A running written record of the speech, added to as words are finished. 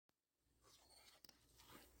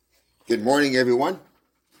Good morning, everyone.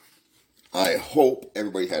 I hope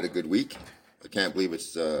everybody had a good week. I can't believe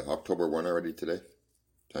it's October 1 already today.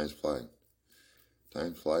 Time's flying.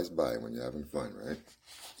 Time flies by when you're having fun, right?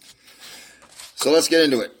 So let's get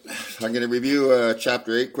into it. I'm going to review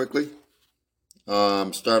Chapter 8 quickly.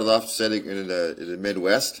 Started off setting in the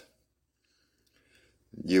Midwest,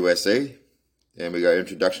 USA. And we got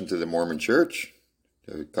introduction to the Mormon Church.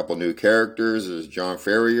 A couple new characters. There's John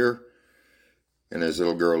Ferrier and his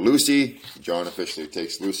little girl Lucy. John officially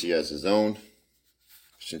takes Lucy as his own,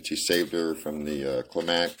 since he saved her from the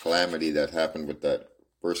calamity that happened with that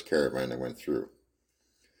first caravan that went through.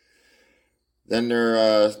 Then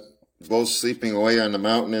they're both sleeping away on the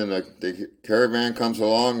mountain, and the caravan comes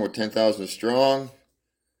along with 10,000 strong.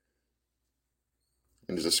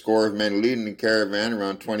 And there's a score of men leading the caravan,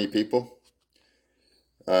 around 20 people.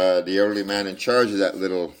 The elderly man in charge of that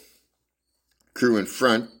little crew in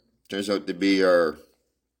front turns out to be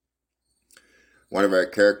one of our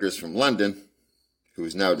characters from London, who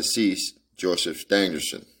is now deceased, Joseph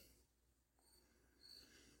Stangerson,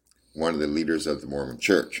 one of the leaders of the Mormon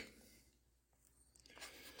Church.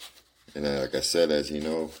 And like I said, as you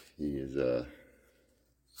know, he is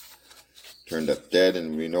turned up dead,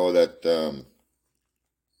 and we know that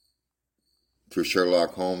through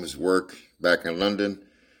Sherlock Holmes' work back in London,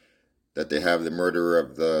 that they have the murderer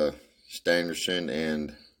of the Stangerson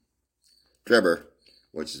and Trevor,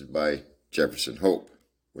 which is by Jefferson Hope,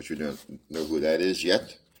 which we don't know who that is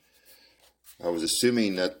yet. I was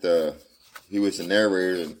assuming that he was the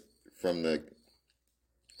narrator from the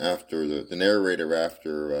narrator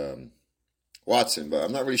after Watson, but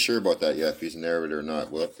I'm not really sure about that yet, if he's a narrator or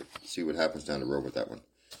not. We'll have to see what happens down the road with that one.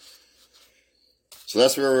 So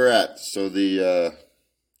that's where we're at. So the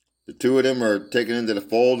two of them are taken into the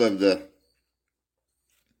fold of the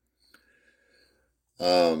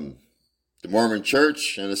Mormon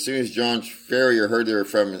Church, and as soon as John Ferrier heard they were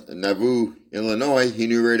from Nauvoo, Illinois, he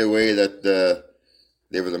knew right away that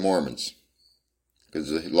they were the Mormons, because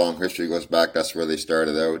the long history goes back. That's where they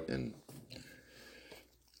started out, and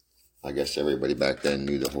I guess everybody back then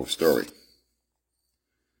knew the whole story.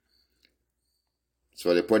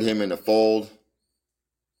 So they put him in the fold,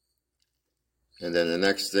 and then the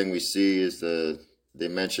next thing we see is they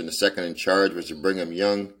mention the second in charge was Brigham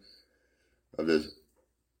Young of the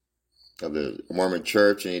Mormon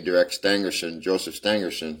Church, and he directs Joseph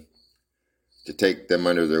Stangerson, to take them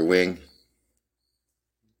under their wing.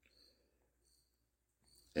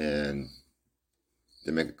 And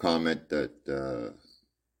they make a comment that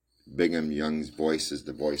Brigham Young's voice is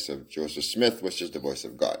the voice of Joseph Smith, which is the voice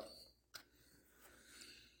of God.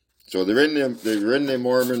 So they're in the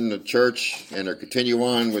Mormon Church, and they continue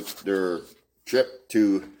on with their trip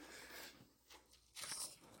to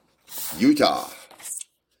Utah.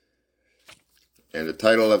 And the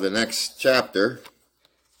title of the next chapter,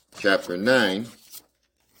 chapter 9,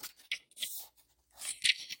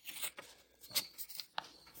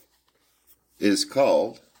 is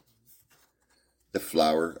called The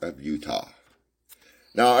Flower of Utah.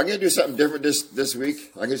 Now, I'm going to do something different this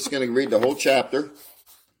week. I'm just going to read the whole chapter.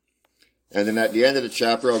 And then at the end of the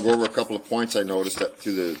chapter, I'll go over a couple of points I noticed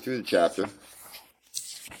through the chapter.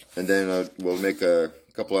 And then we'll make a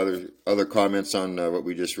couple other comments on what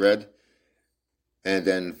we just read. And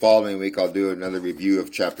then following week, I'll do another review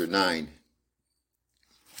of chapter 9.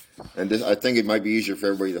 And I think it might be easier for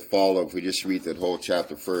everybody to follow if we just read the whole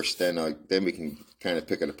chapter first. Then we can kind of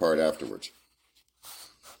pick it apart afterwards.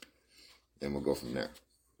 And we'll go from there.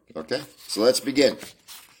 Okay? So let's begin.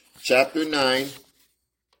 Chapter 9,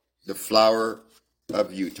 The Flower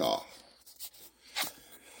of Utah.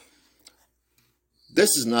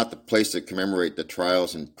 This is not the place to commemorate the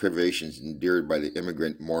trials and privations endured by the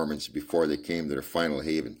immigrant Mormons before they came to their final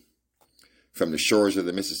haven. From the shores of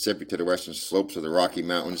the Mississippi to the western slopes of the Rocky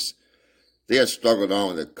Mountains, they have struggled on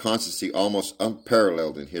with a constancy almost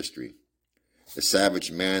unparalleled in history. The savage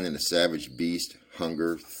man and the savage beast,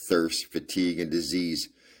 hunger, thirst, fatigue, and disease,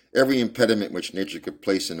 every impediment which nature could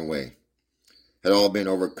place in the way, had all been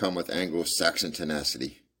overcome with Anglo-Saxon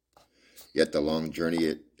tenacity. Yet the long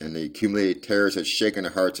journey and the accumulated terrors had shaken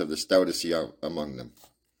the hearts of the stoutest among them.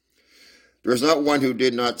 There was not one who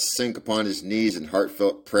did not sink upon his knees in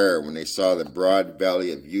heartfelt prayer when they saw the broad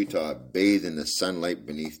valley of Utah bathed in the sunlight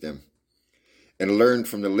beneath them, and learned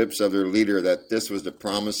from the lips of their leader that this was the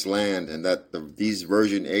promised land, and that these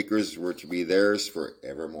virgin acres were to be theirs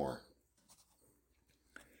forevermore.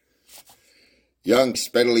 Young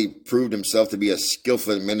speedily proved himself to be a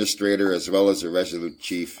skillful administrator as well as a resolute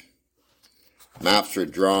chief. Maps were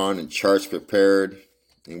drawn and charts prepared,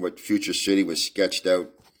 and what future city was sketched out.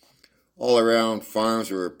 All around, farms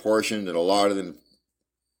were apportioned and allotted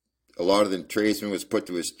allotted in tradesmen was put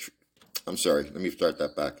to his... let me start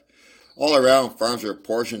that back. All around, farms were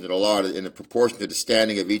apportioned and allotted in proportion to the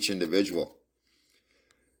standing of each individual.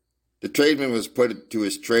 The tradesman was put to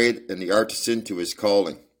his trade and the artisan to his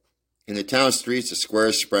calling. In the town streets, the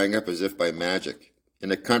squares sprang up as if by magic. In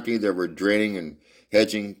the country, there were draining and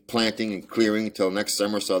hedging, planting and clearing until next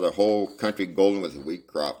summer saw the whole country golden with a wheat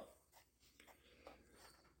crop.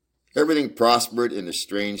 Everything prospered in the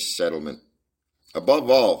strange settlement. Above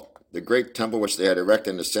all, the great temple which they had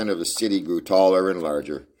erected in the center of the city grew taller and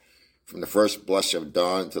larger. From the first blush of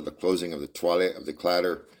dawn to the closing of the twilight, of the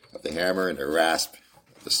clatter of the hammer and the rasp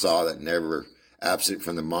of the saw that never absent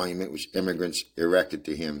from the monument which immigrants erected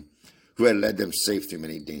to him, who had led them safe through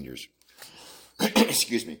many dangers.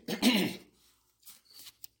 Excuse me.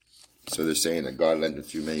 So they're saying that God led them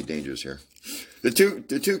through many dangers here. The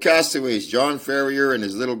two castaways, John Ferrier and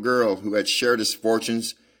his little girl, who had shared his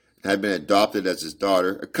fortunes and had been adopted as his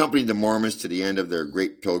daughter, accompanied the Mormons to the end of their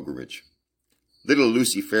great pilgrimage. Little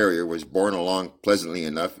Lucy Ferrier was borne along pleasantly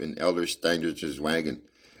enough in Elder Stangerson's wagon,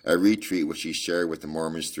 a retreat which he shared with the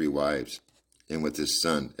Mormon's 3 wives, and with his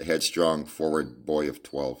son, a headstrong, forward boy of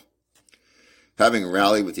 12. Having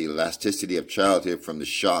rallied with the elasticity of childhood from the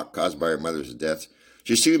shock caused by her mother's death,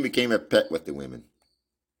 she soon became a pet with the women,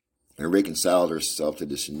 and reconciled herself to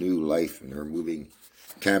this new life in her moving,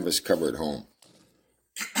 canvas-covered home.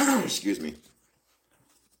 Excuse me.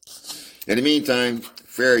 In the meantime,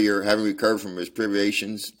 Ferrier, having recovered from his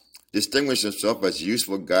privations, distinguished himself as a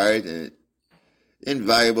useful guide and an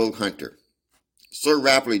invaluable hunter. So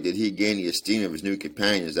rapidly did he gain the esteem of his new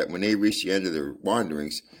companions that when they reached the end of their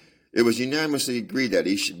wanderings, it was unanimously agreed that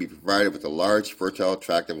he should be provided with a large, fertile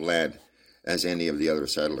tract of land as any of the other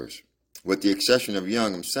settlers. With the exception of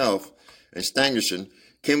Young himself and Stangerson,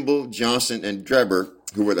 Kimball, Johnson, and Drebber,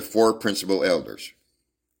 who were the 4 principal elders.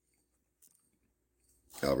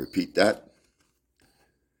 I'll repeat that.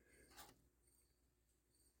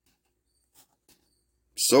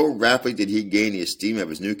 So rapidly did he gain the esteem of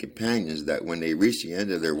his new companions that when they reached the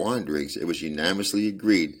end of their wanderings, it was unanimously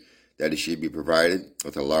agreed that he should be provided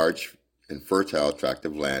with a large and fertile tract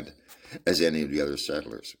of land as any of the other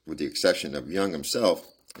settlers, with the exception of Young himself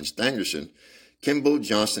and Stangerson, Kimball,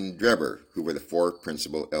 Johnson, and Drebber, who were the 4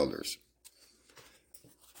 principal elders.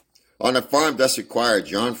 On the farm thus acquired,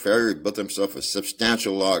 John Ferrier built himself a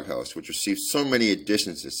substantial log house, which received so many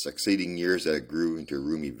additions in succeeding years that it grew into a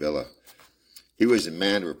roomy villa. He was a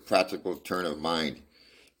man of a practical turn of mind,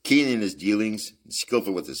 keen in his dealings and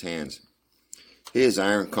skillful with his hands. His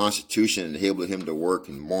iron constitution enabled him to work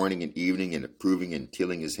in morning and evening in improving and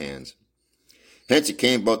tilling his hands. Hence it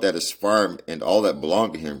came about that his farm and all that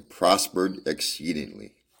belonged to him prospered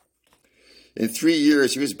exceedingly. In 3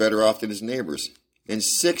 years he was better off than his neighbors. In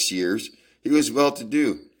 6 years, he was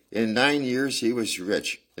well-to-do. In 9 years, he was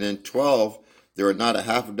rich. And in 12, there were not a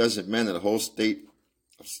half a dozen men in the whole state,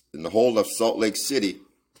 in the whole of Salt Lake City,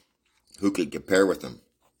 who could compare with him.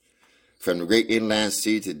 From the great inland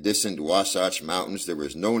sea to distant Wasatch Mountains, there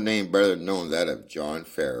was no name better known than that of John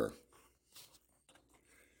Ferrier.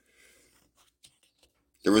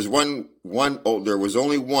 There was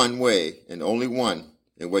only one way, and only one,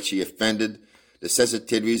 in which he offended the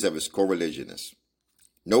sensitivities of his co-religionists.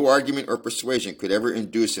 No argument or persuasion could ever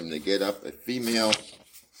induce him to get up a female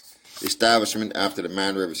establishment after the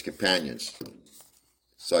manner of his companions.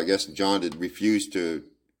 So I guess John did refuse to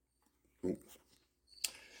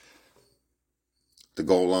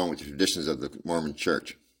go along with the traditions of the Mormon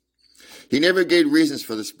Church. He never gave reasons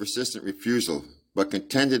for this persistent refusal, but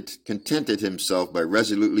contented himself by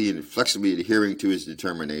resolutely and inflexibly adhering to his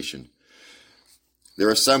determination. There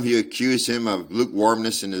are some who accuse him of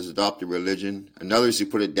lukewarmness in his adopted religion, and others who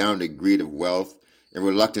put it down to greed of wealth and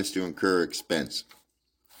reluctance to incur expense.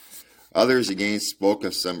 Others again spoke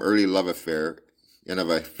of some early love affair and of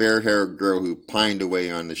a fair-haired girl who pined away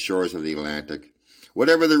on the shores of the Atlantic.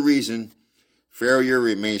 Whatever the reason, Ferrier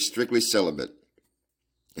remained strictly celibate.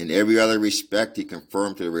 In every other respect, he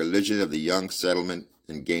conformed to the religion of the young settlement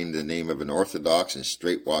and gained the name of an orthodox and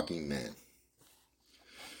straight-walking man.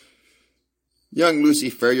 Young Lucy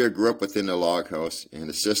Ferrier grew up within the log house and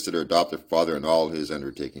assisted her adopted father in all his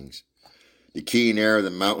undertakings. The keen air of the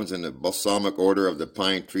mountains and the balsamic odor of the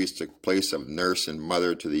pine trees took place of nurse and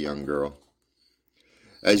mother to the young girl.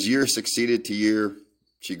 As year succeeded to year,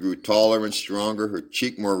 she grew taller and stronger, her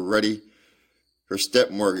cheek more ruddy, her step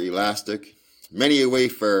more elastic. Many a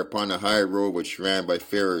wayfarer upon the high road which ran by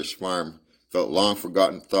Ferrier's farm felt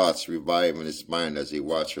long-forgotten thoughts revive in his mind as he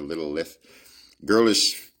watched her little lithe,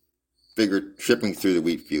 girlish figure tripping through the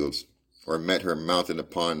wheat fields, or met her mounted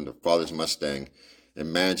upon the father's Mustang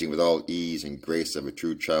and managing with all ease and grace of a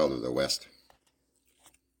true child of the West.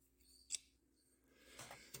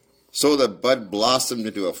 So the bud blossomed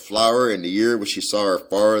into a flower, and the year when she saw her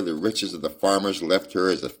father, the riches of the farmers left her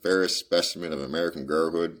as the fairest specimen of American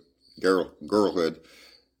girlhood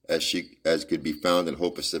as could be found in whole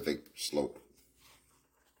Pacific Slope.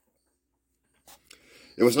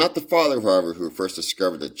 It was not the father, however, who first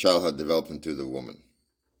discovered that child had developed into the woman.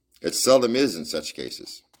 It seldom is in such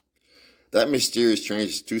cases. That mysterious change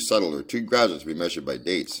is too subtle or too gradual to be measured by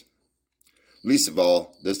dates. Least of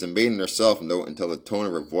all does the maiden herself know until the tone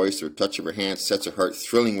of her voice or touch of her hand sets her heart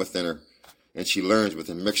thrilling within her, and she learns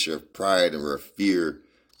with a mixture of pride and of fear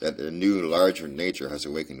that a new, larger nature has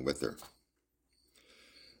awakened with her.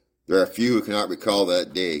 There are few who cannot recall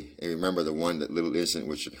that day and remember the little instant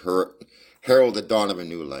which should herald the dawn of a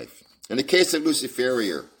new life. In the case of Lucy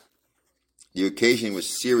Ferrier, the occasion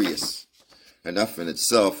was serious enough in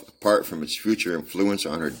itself, apart from its future influence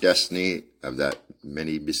on her destiny of that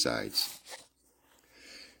many besides.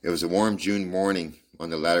 It was a warm June morning when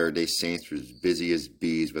the Latter-day Saints were as busy as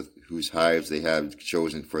bees with whose hives they had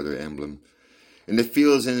chosen for their emblem. In the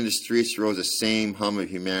fields and in the streets rose the same hum of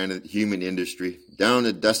human industry. Down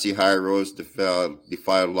the dusty high roads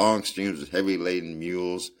defiled long streams of heavy-laden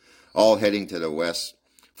mules, all heading to the west,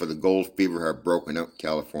 for the gold fever had broken out in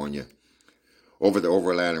California. Over the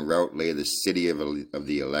overland route lay the city of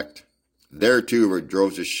the elect. There, too, were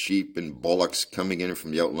droves of sheep and bullocks coming in from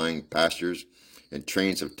the outlying pastures, and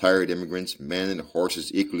trains of tired immigrants, men and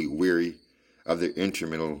horses equally weary of their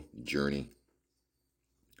interminable journey.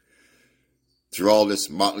 Through all this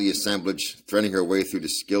motley assemblage, threading her way through the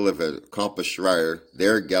skill of an accomplished rider,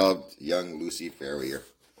 there galloped young Lucy Ferrier.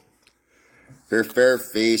 Her fair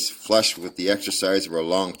face flushed with the exercise of her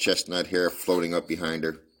long chestnut hair floating up behind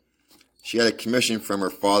her. She had a commission from her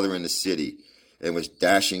father in the city, and was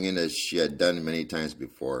dashing in as she had done many times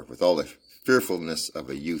before, with all the fearfulness of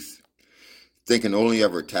a youth, thinking only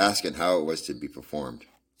of her task and how it was to be performed.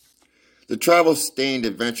 The travel-stained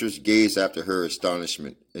adventurers gazed after her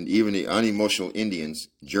astonishment, and even the unemotional Indians,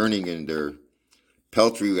 journeying in their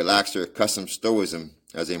peltry, relaxed their accustomed stoicism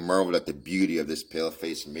as they marveled at the beauty of this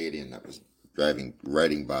pale-faced maiden that was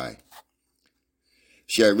riding by.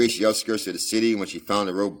 She had reached the outskirts of the city when she found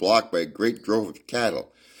the road blocked by a great drove of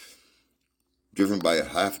cattle, driven by a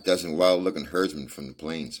half-dozen wild-looking herdsmen from the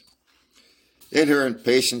plains. In her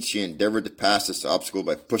impatience, she endeavored to pass this obstacle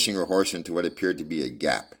by pushing her horse into what appeared to be a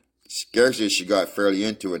gap. Scarcely as she got fairly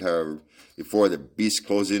into it, however, before the beast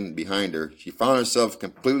closed in behind her, she found herself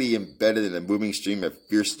completely embedded in a moving stream of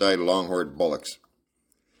fierce-eyed, long-horned bullocks.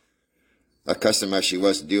 Accustomed as she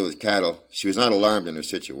was to deal with cattle, she was not alarmed in her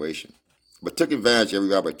situation, but took advantage of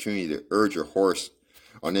every opportunity to urge her horse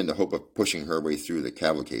on in the hope of pushing her way through the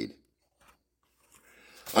cavalcade.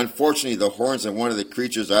 Unfortunately, the horns of one of the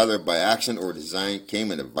creatures, either by accident or design,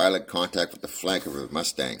 came into violent contact with the flank of her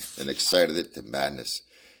Mustang and excited it to madness.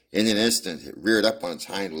 In an instant, it reared up on its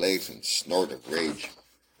hind legs and snorted of rage,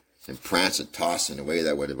 and pranced and tossed in a way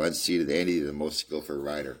that would have unseated any of the most skillful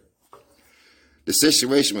rider. The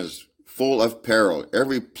situation was full of peril.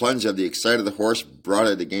 Every plunge of the excited horse brought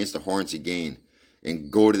it against the horns again, and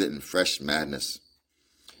goaded it in fresh madness.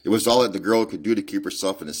 It was all that the girl could do to keep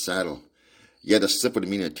herself in the saddle. Yet a slip would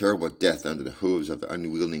mean a terrible death under the hooves of the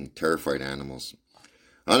unwielding, terrified animals.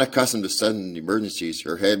 Unaccustomed to sudden emergencies,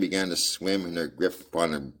 her head began to swim and her grip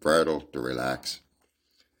upon her bridle to relax.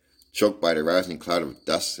 Choked by the rising cloud of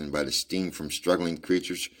dust and by the steam from struggling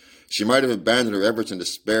creatures, she might have abandoned her efforts in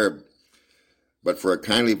despair, but for a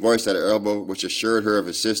kindly voice at her elbow which assured her of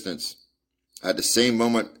assistance. At the same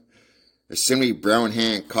moment, a sinewy brown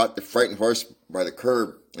hand caught the frightened horse by the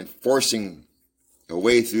curb and forcing a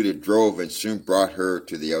way through the drove, and soon brought her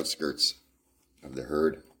to the outskirts of the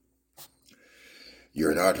herd.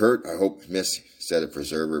 "You're not hurt, I hope, miss," said the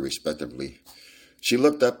preserver respectfully. She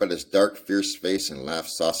looked up at his dark, fierce face and laughed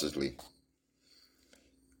saucily.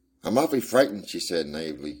 "I'm awfully frightened," she said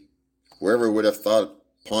naively. "Whoever would have thought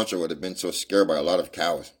Poncho would have been so scared by a lot of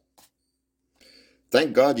cows?"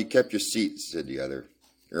 "Thank God you kept your seat," said the other,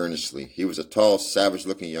 earnestly. He was a tall,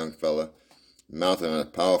 savage-looking young fellow, mounted on a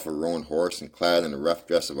powerful roan horse and clad in the rough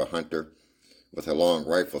dress of a hunter, with a long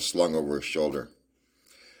rifle slung over his shoulder.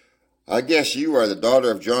 "I guess you are the daughter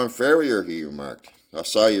of John Ferrier," he remarked. "I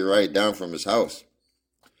saw you ride down from his house.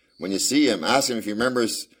 When you see him, ask him if he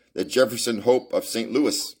remembers the Jefferson Hope of St.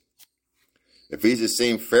 Louis. If he's the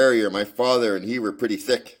same Ferrier, my father and he were pretty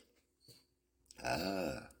thick."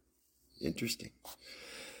 "Ah, interesting."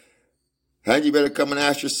 "Hadn't you better come and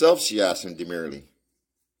ask yourself?" she asked him demurely.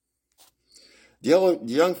 The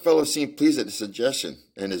young fellow seemed pleased at the suggestion,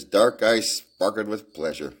 and his dark eyes sparkled with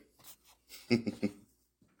pleasure.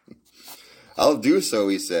 "I'll do so,"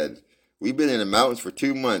 he said. "We've been in the mountains for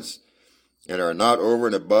 2 months, and are not over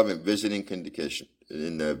and above in visiting condition.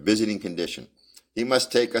 He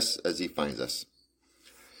must take us as he finds us.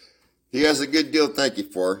 He has a good deal to thank you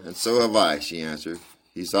for, and so have I, she answered.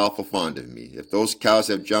 He's awful fond of me. If those cows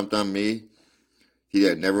had jumped on me,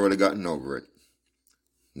 he never would have gotten over it.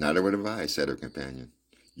 Neither would have I, said her companion.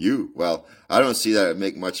 You? Well, I don't see that it'd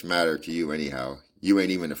make much matter to you anyhow. You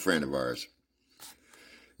ain't even a friend of ours.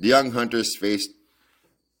 The young hunter's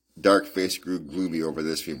dark face grew gloomy over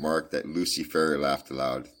this remark that Lucy Ferrier laughed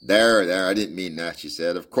aloud. There, I didn't mean that, she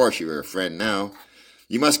said. Of course you are a friend now.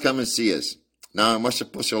 You must come and see us. Now I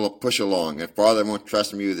must push along, and Father won't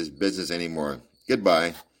trust me with his business any more.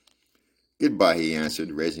 Goodbye. Goodbye, he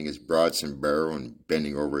answered, raising his broad sombrero and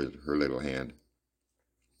bending over her little hand.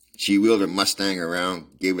 She wheeled her Mustang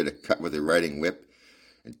around, gave it a cut with her riding whip,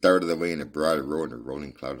 and darted away in a broad road in a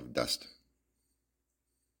rolling cloud of dust.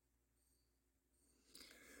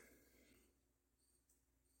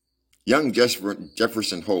 Young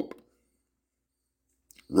Jefferson Hope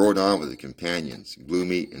rode on with his companions,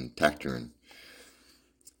 gloomy and taciturn.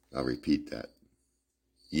 I'll repeat that.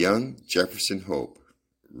 Young Jefferson Hope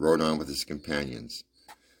rode on with his companions,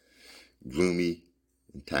 gloomy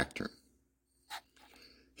and taciturn.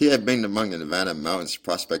 He had been among the Nevada mountains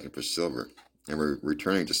prospecting for silver, and were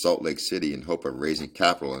returning to Salt Lake City in hope of raising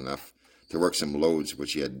capital enough to work some lodes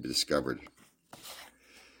which he had discovered.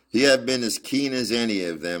 He had been as keen as any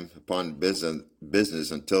of them upon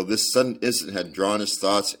business until this sudden incident had drawn his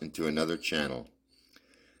thoughts into another channel.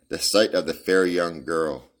 The sight of the fair young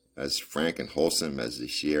girl, as frank and wholesome as the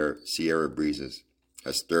Sierra breezes,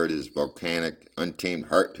 had stirred his volcanic, untamed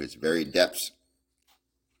heart to its very depths.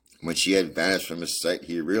 When she had vanished from his sight,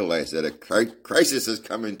 he realized that a crisis had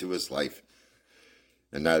come into his life,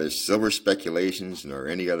 and neither silver speculations nor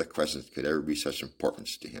any other questions could ever be such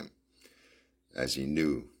importance to him, as he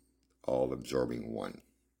knew all-absorbing one.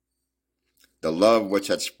 The love which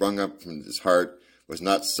had sprung up from his heart was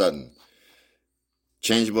not sudden,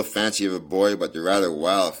 changeable fancy of a boy, but the rather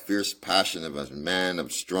wild, fierce passion of a man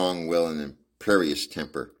of strong will and imperious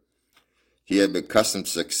temper. He had been accustomed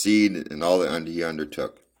to succeed in all that he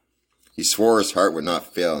undertook. He swore his heart would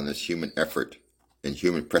not fail, and his human effort and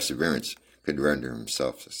human perseverance could render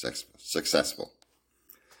himself successful.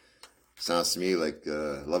 Sounds to me like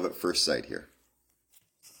love at first sight here.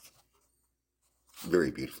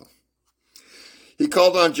 Very beautiful. He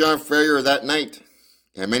called on John Ferrier that night,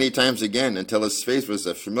 and many times again, until his face was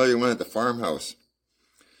a familiar one at the farmhouse.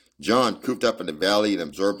 John, cooped up in the valley and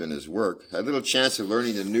absorbed in his work, had little chance of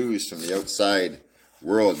learning the news from the outside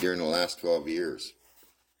world during the last 12 years.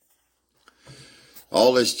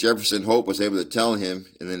 All this Jefferson Hope was able to tell him,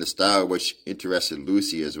 and in a style which interested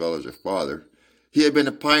Lucy as well as her father. He had been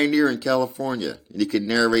a pioneer in California, and he could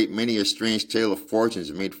narrate many a strange tale of fortunes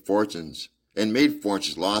and made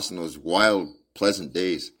fortunes lost in those wild, pleasant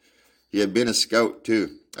days. He had been a scout,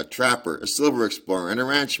 too, a trapper, a silver explorer, and a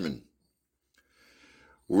ranchman.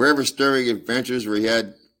 Wherever stirring adventures were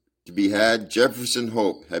to be had, Jefferson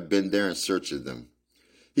Hope had been there in search of them.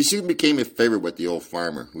 He soon became a favorite with the old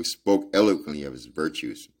farmer, who spoke eloquently of his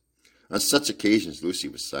virtues. On such occasions, Lucy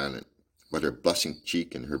was silent, but her blushing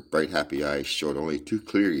cheek and her bright, happy eyes showed only too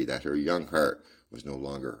clearly that her young heart was no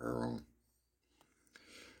longer her own.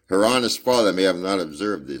 Her honest father may have not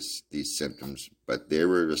observed these symptoms, but they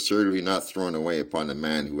were assuredly not thrown away upon the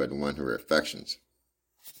man who had won her affections.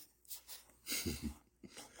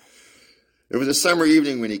 It was a summer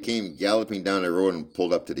evening when he came galloping down the road and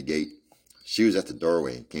pulled up to the gate. She was at the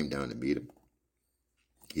doorway and came down to meet him.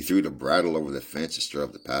 He threw the bridle over the fence and strode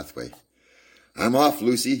up the pathway. "I'm off,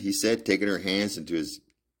 Lucy," he said, taking her hands into his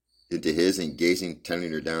and gazing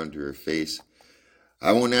tenderly down to her face.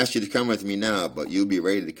 "I won't ask you to come with me now, but you'll be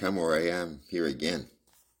ready to come where I am here again."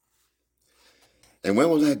 "And when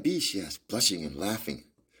will that be?" she asked, blushing and laughing.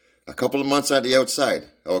 "A couple of months at the outside.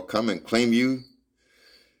 I will come and claim you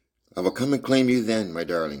then, my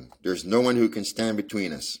darling. There's no one who can stand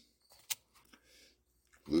between us."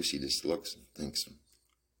 Lucy just looks and thinks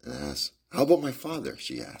and asks, "How about my father?"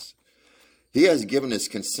 she asks. "He has given his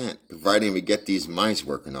consent, providing we get these mines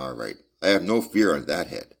working all right. I have no fear on that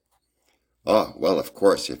head." "Oh, well, of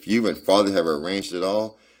course, if you and father have arranged it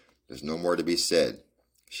all, there's no more to be said,"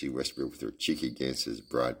 she whispered with her cheek against his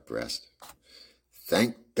broad breast.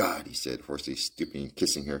 "Thank God," he said, hoarsely, stooping and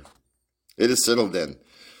kissing her. "It is settled then.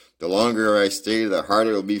 The longer I stay, the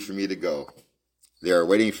harder it will be for me to go. They are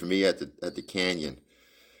waiting for me at the canyon.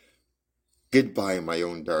 Goodbye, my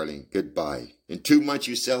own darling, goodbye. In 2 months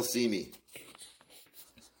you shall see me."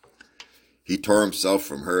 He tore himself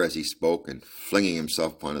from her as he spoke, and flinging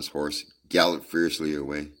himself upon his horse, galloped fiercely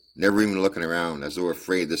away, never even looking around, as though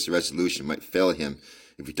afraid this resolution might fail him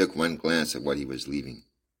if he took one glance at what he was leaving.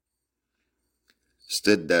 She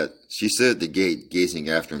stood at the gate, gazing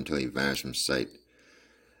after him till he vanished from sight.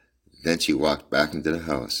 Then she walked back into the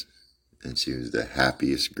house, and she was the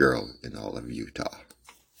happiest girl in all of Utah.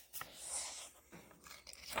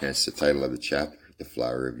 Hence the title of the chapter, The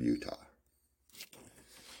Flower of Utah.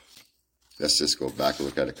 Let's just go back and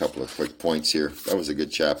look at a couple of quick points here. That was a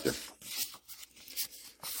good chapter.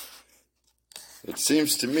 It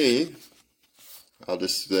seems to me, I'll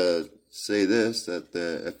just say this, that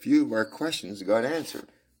a few of our questions got answered.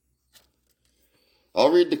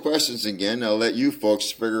 I'll read the questions again. I'll let you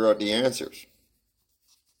folks figure out the answers.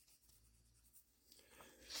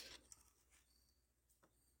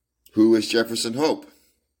 Who is Jefferson Hope?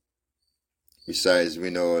 Besides, we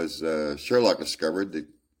know, as Sherlock discovered,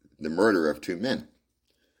 the murder of two men.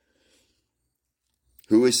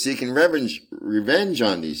 Who is seeking revenge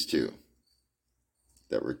on these two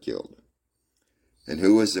that were killed? And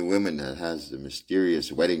who was the woman that has the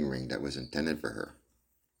mysterious wedding ring that was intended for her?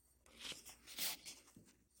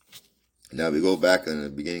 Now we go back in the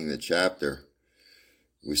beginning of the chapter.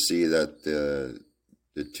 We see that the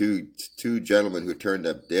two gentlemen who turned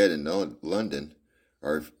up dead in London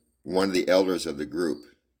are one of the elders of the group,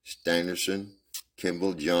 Stangerson,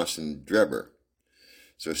 Kimball, Johnson, Drebber.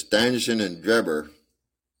 So Stangerson and Drebber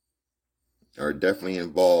are definitely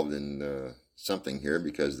involved in something here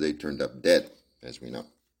because they turned up dead, as we know.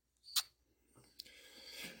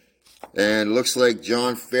 And it looks like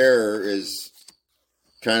John Ferrer is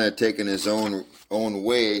kind of taking his own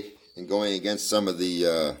way and going against some of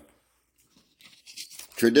the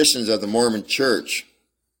traditions of the Mormon Church,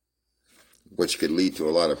 which could lead to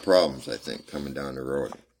a lot of problems, I think, coming down the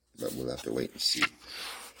road. But we'll have to wait and see.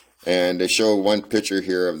 And they show one picture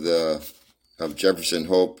here of Jefferson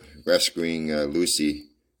Hope rescuing Lucy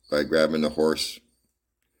by grabbing the horse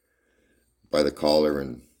by the collar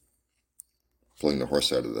and pulling the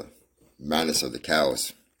horse out of the madness of the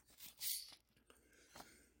cows.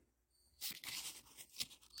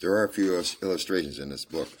 There are a few illustrations in this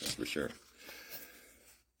book, that's for sure.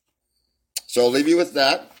 So I'll leave you with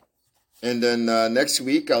that. And then next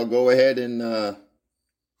week I'll go ahead and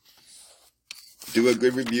do a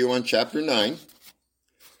good review on Chapter 9.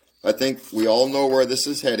 I think we all know where this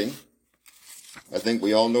is heading. I think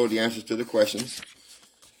we all know the answers to the questions.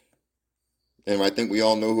 And I think we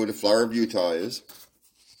all know who the Flower of Utah is.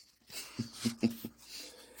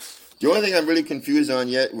 The only thing I'm really confused on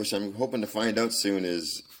yet, which I'm hoping to find out soon,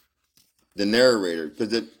 is the narrator. Because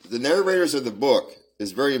the narrators of the book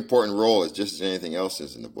is a very important role, as just as anything else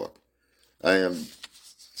is in the book. I am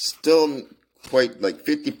still quite like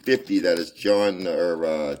 50-50 that it's John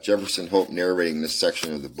or Jefferson Hope narrating this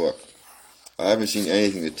section of the book. I haven't seen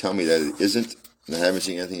anything to tell me that it isn't, and I haven't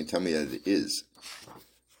seen anything to tell me that it is.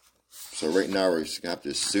 So right now we're just going to have to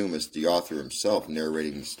assume it's the author himself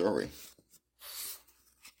narrating the story.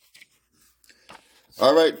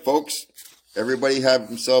 All right, folks. Everybody have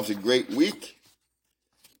themselves a great week.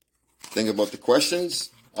 Think about the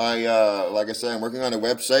questions. Like I said, I'm working on a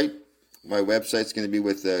website. My website's going to be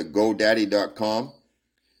with GoDaddy.com.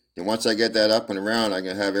 And once I get that up and around, I'm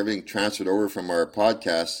going to have everything transferred over from our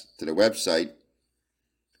podcast to the website.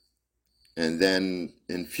 And then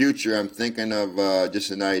in future, I'm thinking of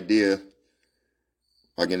just an idea.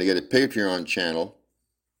 I'm going to get a Patreon channel.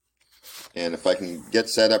 And if I can get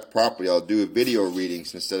set up properly, I'll do video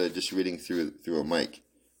readings instead of just reading through a mic.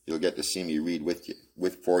 You'll get to see me read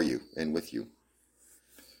for you.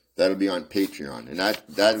 That'll be on Patreon. And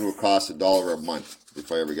that will cost $1 a month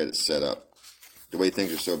if I ever get it set up. The way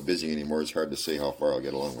things are so busy anymore, it's hard to say how far I'll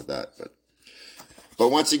get along with that.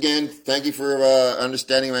 But once again, thank you for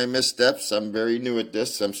understanding my missteps. I'm very new at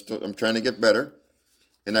this. I'm trying to get better.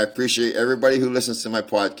 And I appreciate everybody who listens to my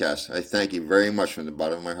podcast. I thank you very much from the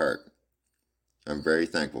bottom of my heart. I'm very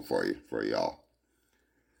thankful for y'all.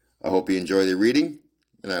 I hope you enjoy the reading,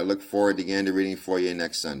 and I look forward again to reading for you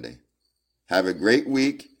next Sunday. Have a great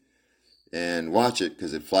week, and watch it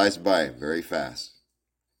because it flies by very fast.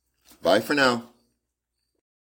 Bye for now.